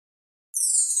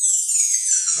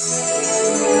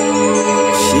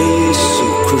Jesus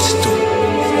Christ.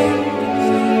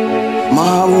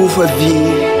 Mau favi.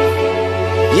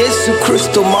 Jesus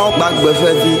Christ mau bagbe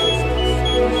favi.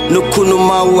 No kunu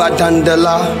mau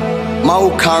adandela. Mau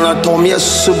kana tom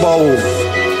Yesu bawo.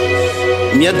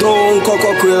 Miedon koko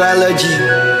kwiralaji.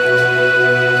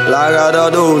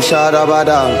 Lagada do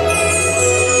shadabada.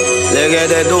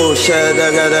 Legede do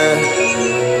shadagada.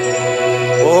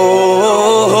 Oh,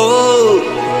 oh,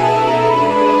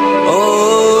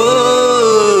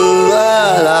 oh,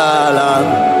 la la.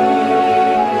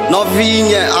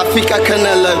 Novinha Africa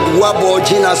canela wabo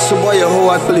jina subo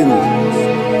Yehowa klim.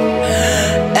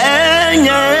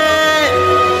 Enye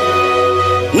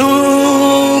nu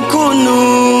kunu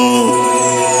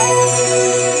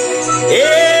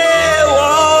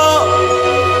ewo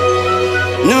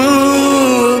nu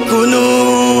kunu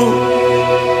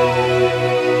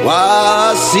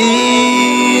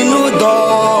wasinu do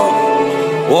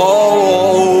wo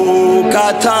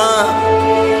kata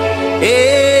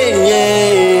enye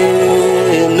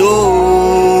nu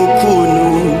kunu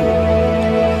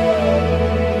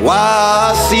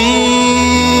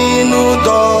wasinu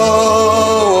do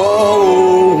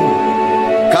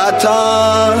kata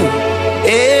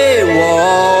ewo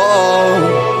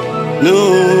nu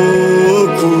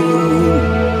kunu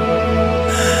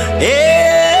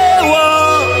ewo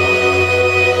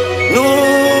nu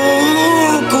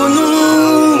kunu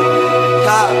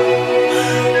ka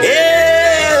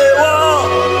ewo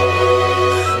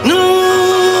nu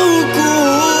kunu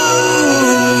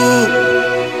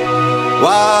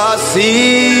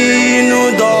wasinu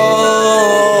do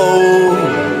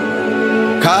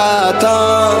kata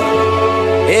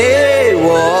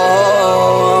ewo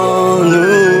nu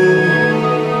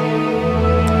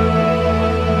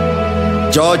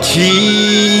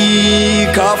Georgie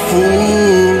kafu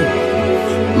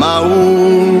mau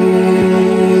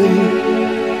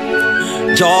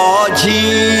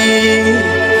Georgie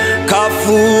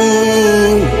kafu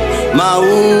mau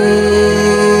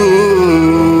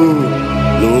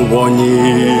Lubonyi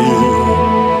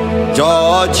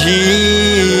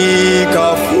Georgie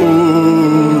kafu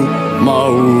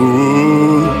mau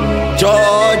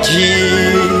Georgie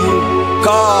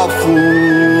kafu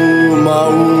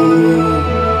mau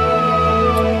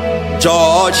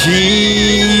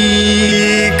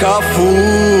Georgie kafu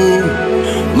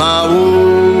mau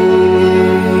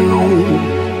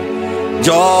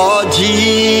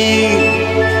Georgie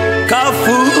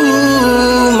kafu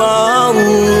mau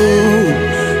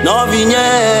novinha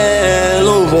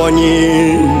Lubonyi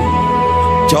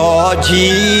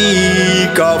Georgie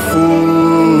kafu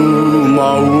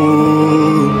mau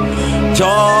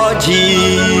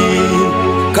Georgie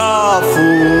kafu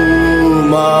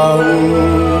mau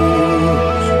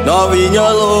novinha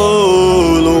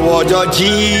Lulu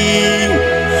Georgie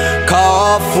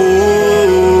kafu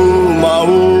mau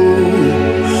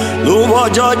Lulu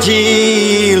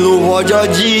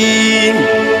Georgie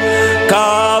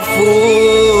kafu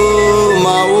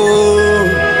mau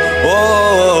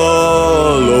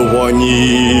oh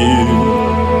Lubonyi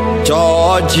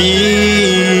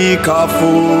Georgie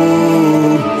kafu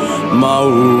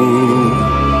mau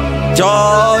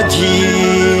Georgie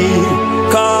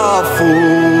kafu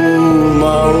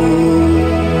mau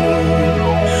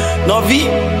novi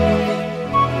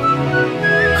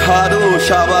kado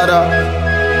shabara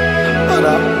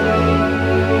ara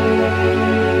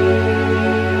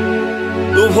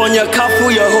Lubonyi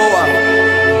kafu Yehowa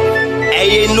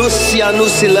eye nusia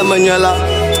nusile manyala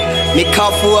mi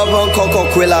kafu avan koko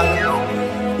kwela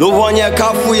Lubonyi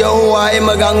kafu Yehowa e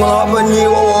magango abani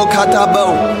wo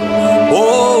katabao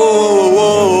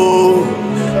oh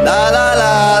la la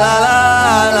la la la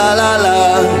la la la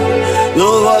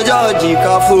Lulu Georgie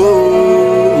kafu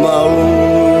mau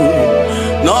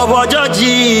Novo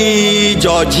Georgie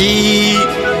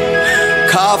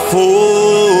kafu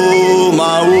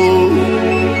mau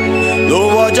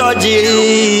Lulu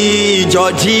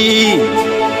Georgie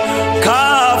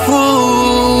kafu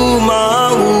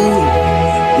mau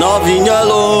novinha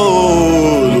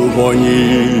Lubonyi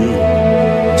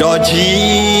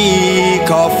Georgie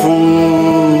kafu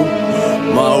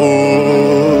mau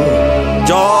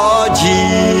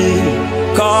Georgie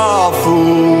kafu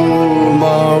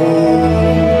mau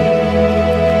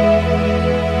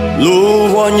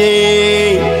Lubonyi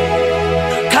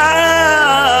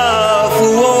kafu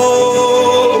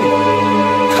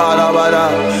karabara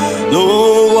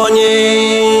Lubonyi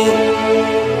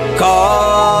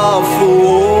kafu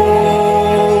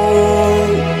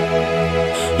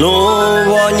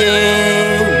Lubonyi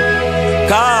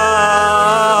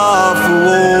kafu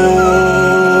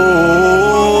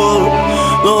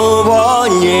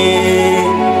Lubonyi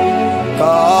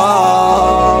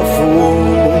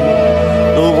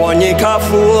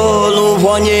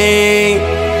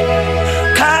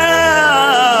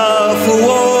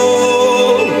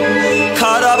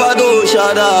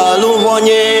shada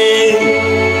luvonye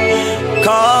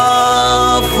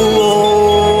kafu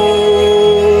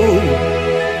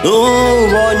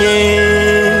luvonye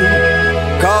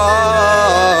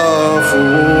kafu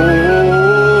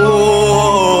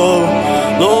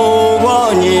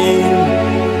luvonye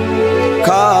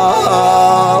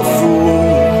kafu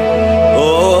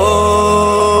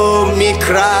oh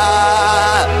mikra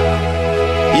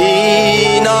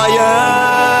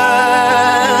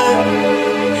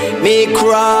me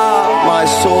cry, my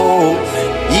soul,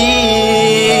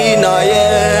 ye na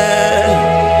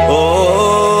yeah.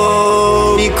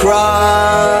 Oh, me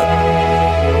cry,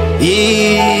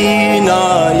 ye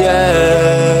na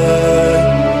yeah.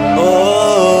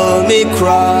 Oh, me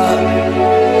cry,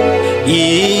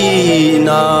 ye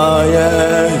na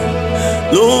yeah.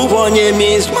 Luvonye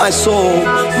means my soul,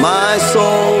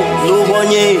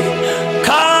 Luvonye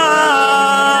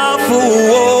kafu.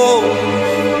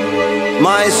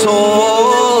 My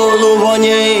soul,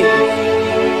 luvonye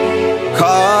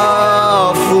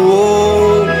kafu,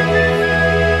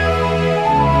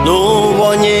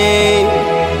 luvonye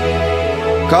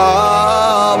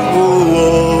kafu,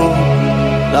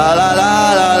 la la la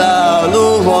la la,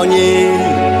 luvonye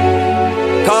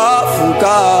kafu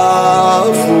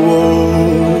kafu,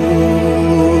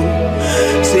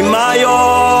 simayo.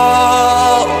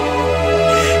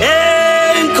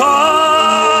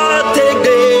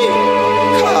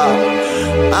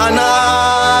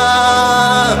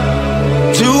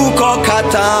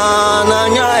 Katana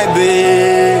nyaibe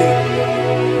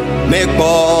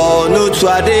mekpo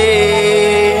nutuade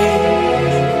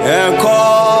enko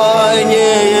nye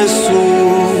Yesu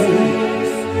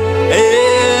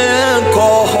enko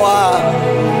hwa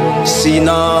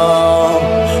sina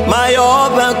mayo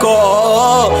benko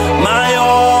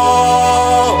mayo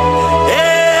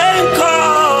enko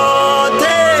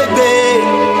tebe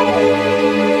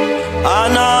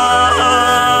ana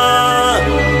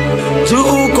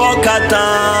tuko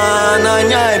katana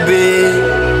nyaibe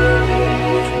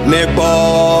mekpo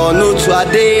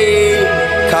nutuade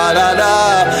karada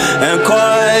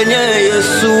enkoenye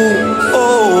Yesu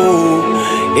oh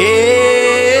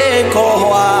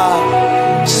ekohwa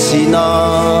sina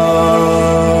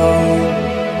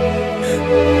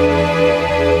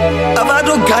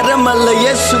abado gadamala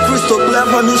Yesu Kristo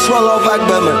blava nu swala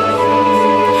fagbama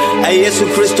Yesu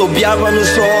Kristo biava nu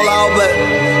swala obe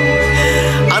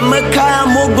Amekaya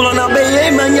moglo na be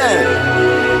yemanya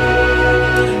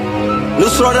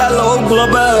nusroda lo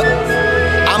globa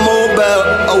amoba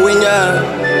awinya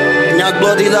nya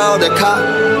glodi da de ka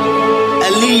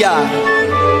Elia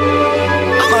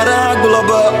amara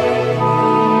globa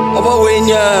oba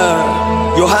winya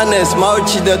Johannes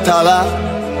mauchi de tala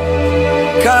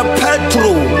ka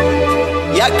Petro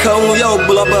yakam yo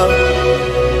globa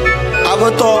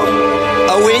abato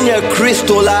awinya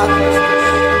Kristola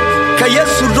ka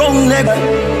Yesu rong neba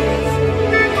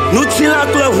nutila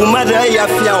kula humada ya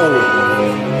fiao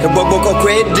ke boboko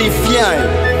kwe di fian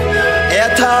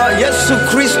eta Yesu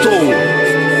Kristo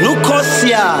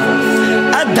nukosia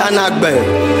adanagbe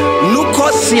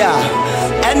nukosia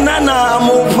enana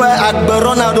amofe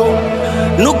agberonado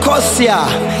nukosia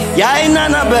ya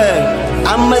enana be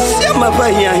amasia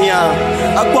mafahia hia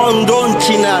akpondo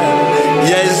nchina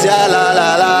yes la la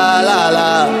la la la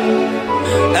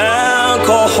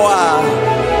kohwa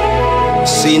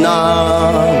sina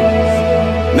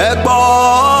mekpo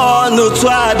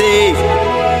nutuade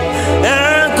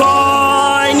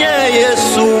enkonye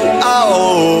Yesu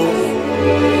ao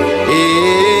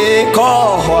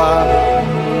kohwa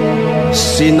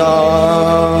sina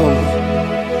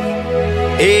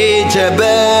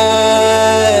ejebe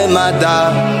mada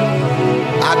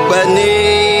akbani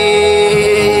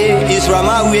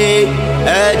Isramawe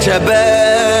ejebe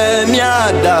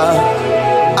miada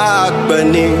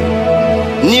akbani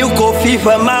NewCoffie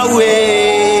Famawe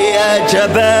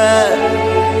ejebe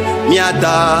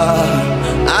miada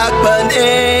akbani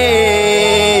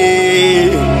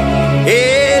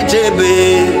ejebe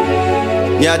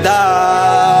miada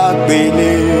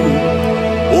akbani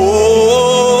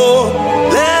oh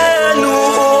lenu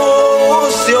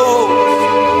sio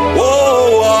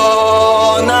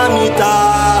oh namita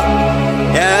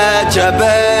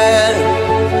ejebe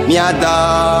miada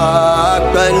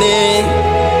akbani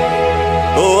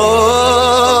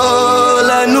oh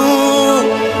lanu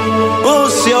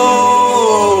osio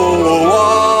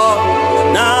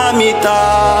namita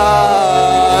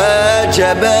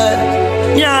ejebe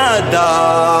nyada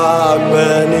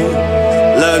akbani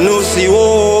lanu siwo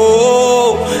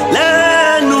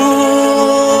lanu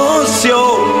sio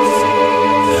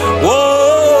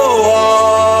oh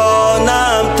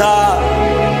namta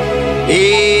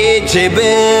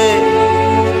ejebe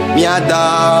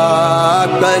miada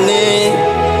bani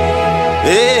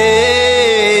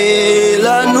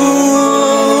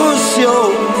lanusio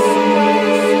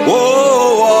o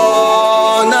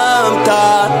namta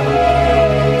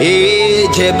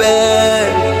jebe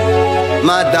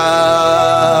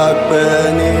madak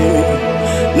bani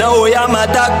na o ya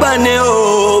madak bani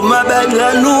o mabed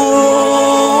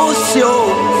lanusio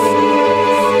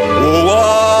o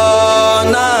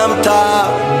namta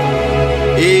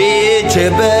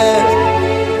jebe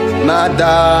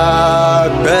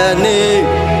madak bani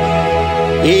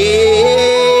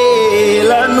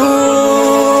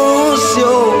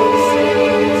lanusio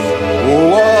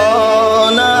o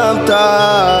namta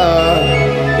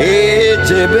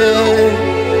jebe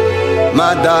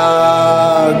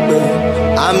madag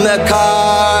ameka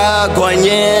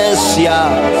gwanyesia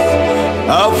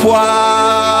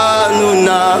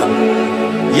afwanuna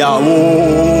yawo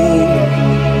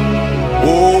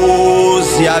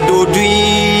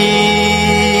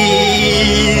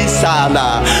oziadodui sala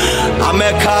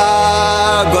ameka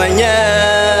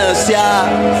gwanyesia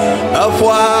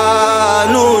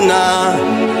afwanuna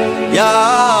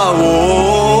yawo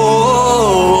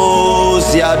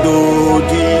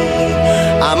oziadodui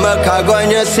ameka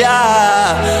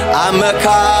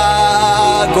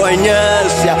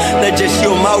gwanyesia na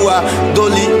jesio mawa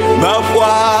doli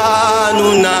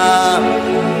mafwanuna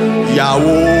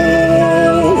yawo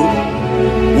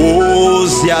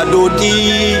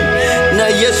oziadodi na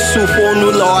yesu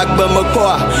fonu lo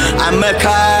agbamako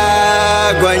ameka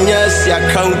gwanyesia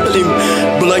kamplim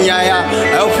blonyaya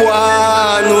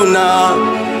afwanuna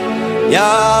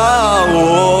yawo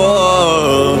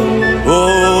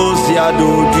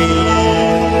oziadodi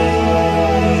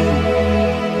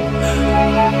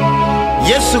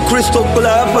Yesu Kristo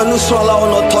kula fanu swala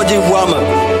ono toji vuama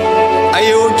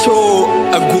ayocho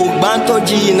agugbanto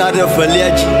ji na de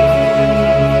valiaji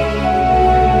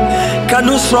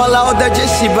kanu swala oda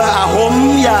jesiba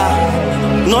ahom ya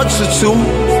not sutum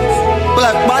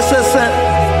black basese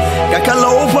kakala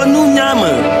ofa nu nyama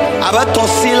abato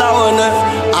sila ona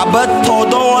abato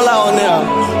dola ona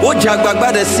o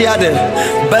jagbagba de siade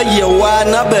ba yewa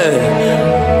na be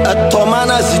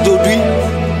atomana zidodui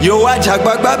yowa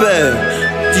jagbagba be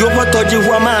you put to give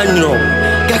woman, no.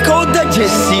 Gako da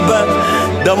jesiba,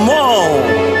 the more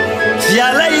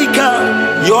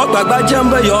Zialaika, your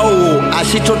babajamba, yo,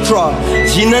 Ashito Tro,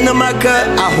 Jinanamaka,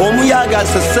 a homuyaga,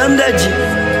 Sandaji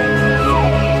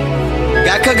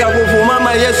Gaka Gabu,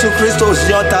 Mama Yesu Christos,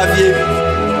 your Tavie.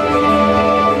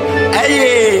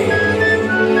 Aye,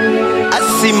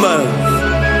 Asima,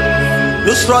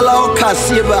 Nusrala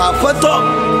Kasiba,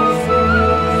 Photo.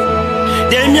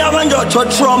 Demiavanjo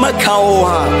chotroma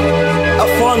kaoha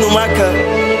afonu maka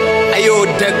ayo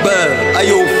degba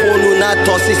ayo fonu na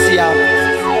tosisia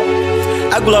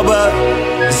agloba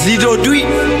zidodui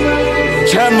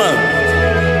chama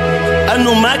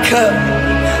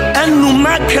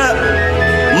anumaka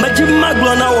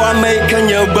majimaglona wa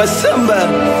maikanya basamba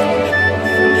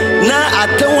na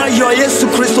atenwa yo Yesu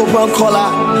Kristo bankola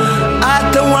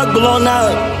atenwa glona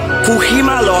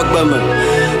kuhima logbama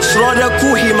sroda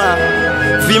kuhima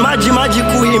Vimaji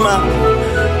kuhima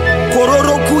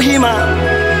kororo kuhima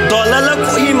dolala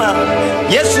kuhima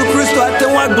Yesu Kristo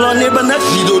atenwa glone bana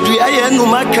zidodui aye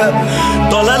numaka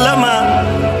dolala ma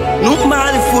numa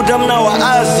alifudam na wa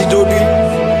azidodui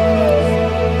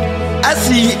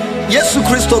asi Yesu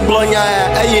Kristo glonya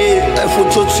aye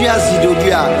fototu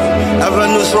azidodui a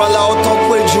avanus rola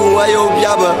otokweju aye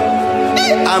obiaba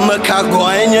amaka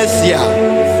goenyesia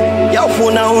ya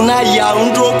fona una ya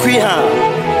ndo kwiha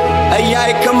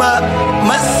ayai kama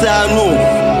masano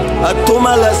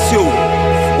atoma lasio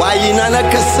wayina na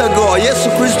kasago Yesu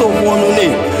Kristo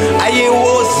wonune aye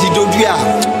wo zidodua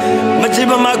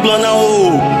majiba maglona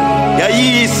o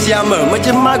yayi siama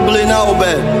majiba maglona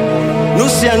obe no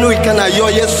sia no ikana yo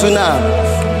Yesu na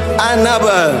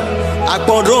anaba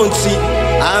akpodronti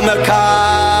amaka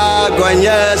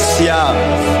gwanyasia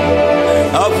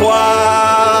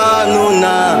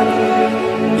afwanuna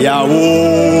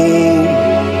yawo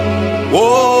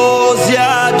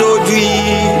oziadodui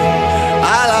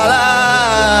alala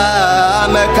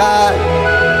ameka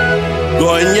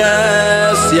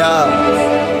gwanyasia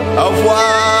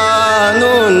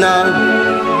afwanuna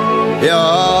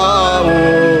yawo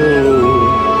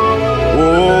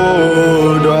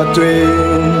doatwe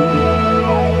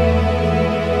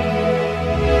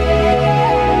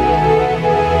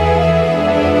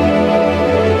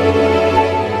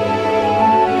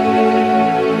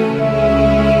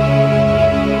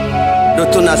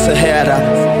Dotuna sehera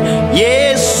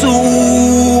Yesu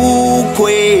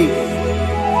kwe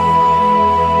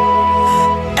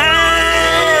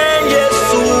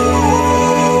Yesu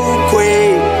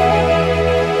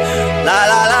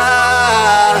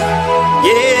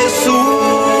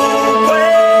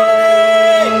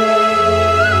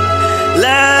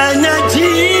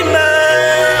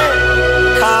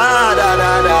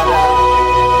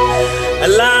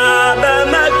La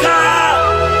bemeka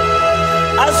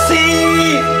asi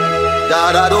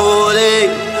daradole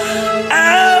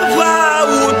eva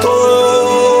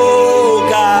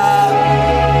utoga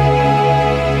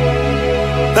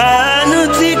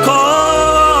banuti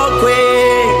kokwe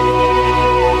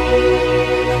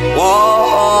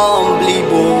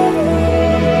womblibo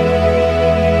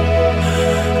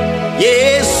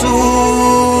Yesu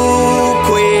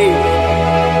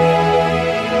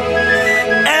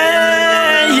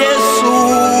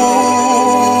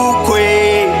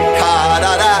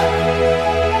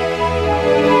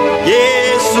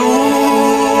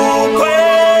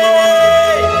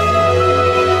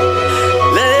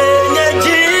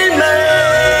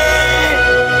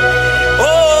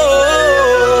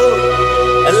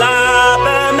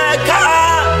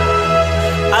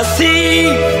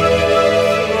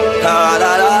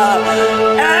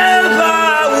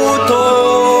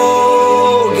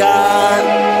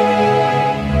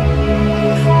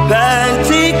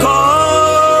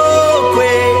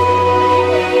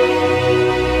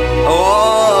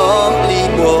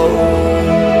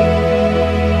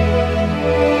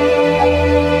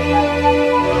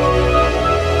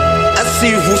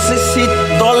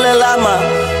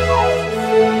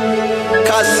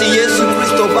kasi Yesu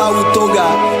Kristo ba utoga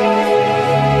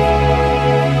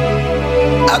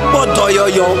akpoto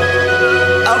yoyo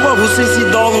avo husisi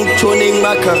dong choning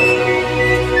maka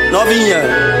novinya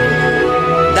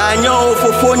danyo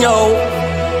fofonyo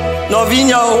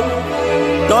novinya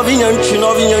nchu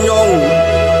novinya nyong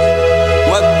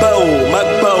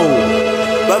makpao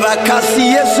baba kasi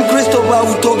Yesu Kristo ba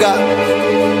utoga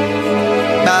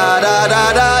da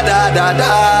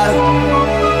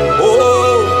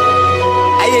oh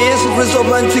aye Yesu Kristo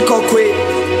banti kokwe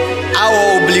awo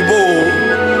oblibo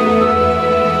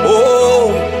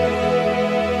oh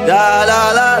da la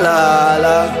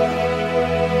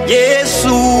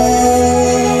Yesu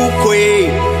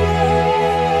kwe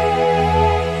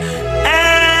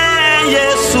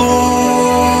Yesu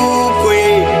kwe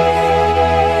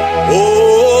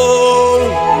oh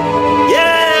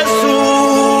Yesu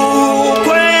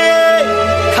kwe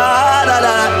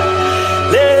karala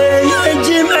le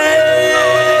yejime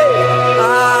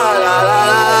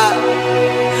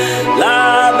la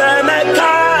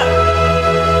bemeka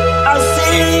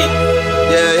asi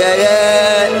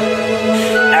yeah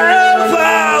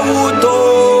eva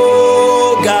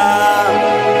utoga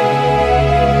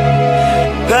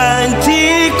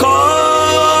pantiko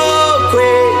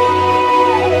kwe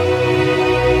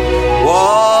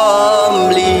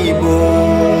womblibo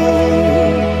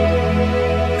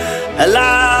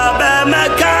la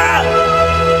bemeka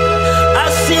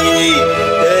asi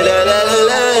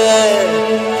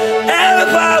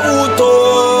eva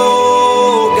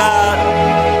utoga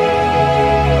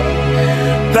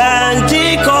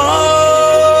pantiko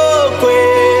kwe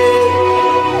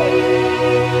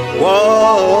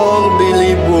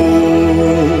womblibo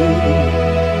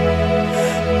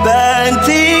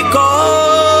pantiko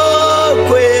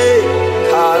kwe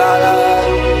kalala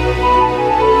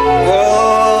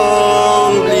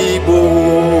womblibo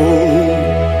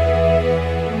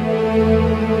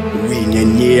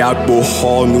winyenye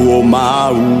akbohonu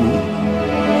omau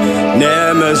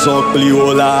Nemezon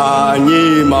pliola ni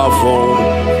mavon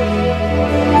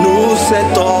nous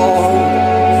setons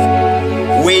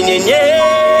wenyenye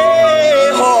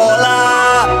hola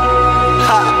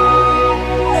ha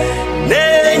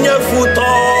nenye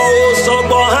futo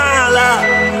sobohala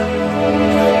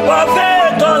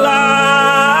wafetola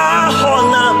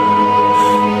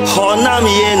honam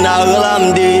yena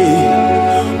lamde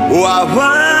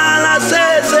wavala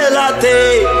seselate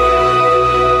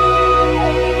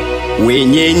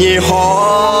wenyenye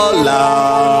hola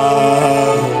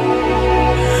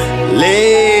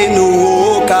lenu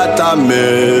katame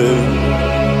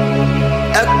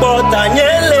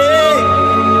ekpotanyele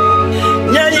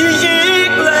nyayi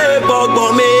ikle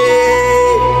bogome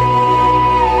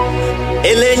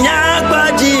elenya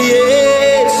gbaji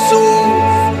Yesu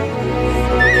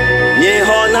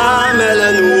nyehona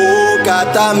melenu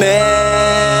katame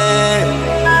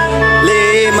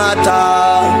le mata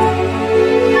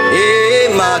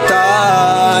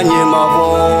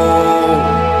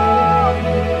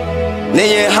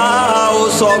Neye ha o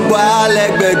so gba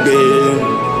legbegbe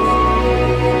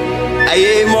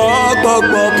aye mo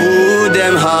gbogbo bu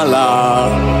dem hala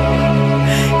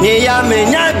ni ya me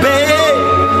nya be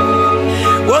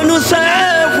wonu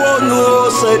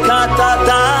se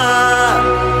katata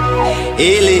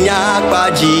ele nya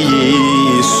paji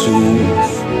Yesu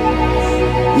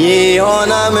ni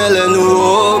ona melenu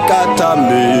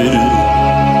katame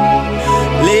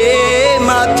le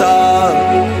mata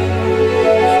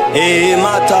e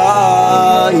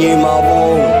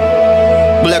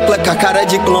Black black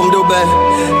kakaraji klom do be.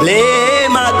 Le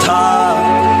mata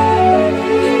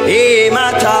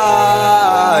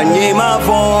ni ma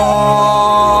von.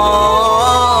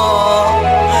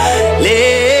 Le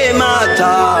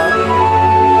mata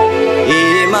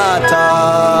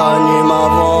ni ma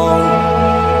von.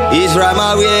 Israel ma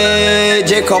way,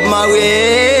 Jacob ma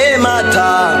way,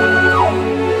 mata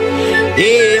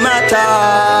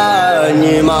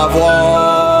ni ma von.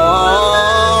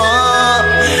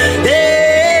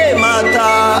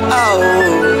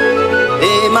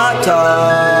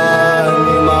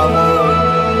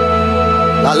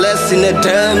 La lesson est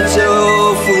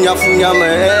tempo funya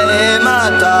me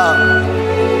mata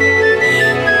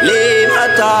le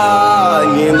mata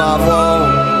ni ma von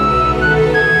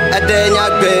adenya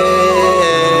gbe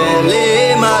le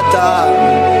mata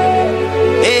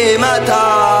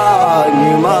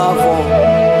ni ma von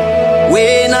we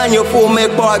na nyo fu me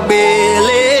gbo gbe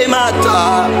le mata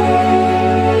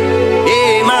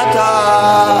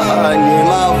ni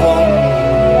ma von.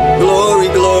 Glory,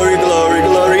 glory, glory,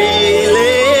 glory, le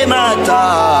mata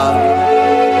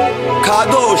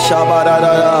kadosha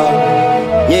barada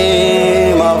ye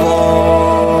ma von.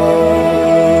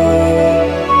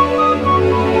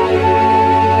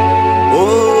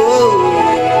 Oh,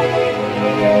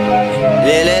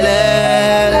 le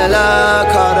la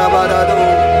karabarado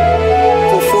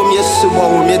fofom yesu bo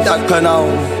mi dakanao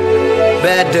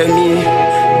bedemi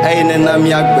ayne na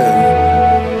mi agbe.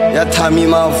 Yata mi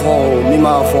ma fon.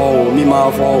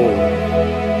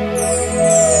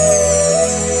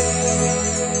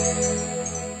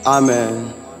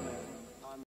 Amen.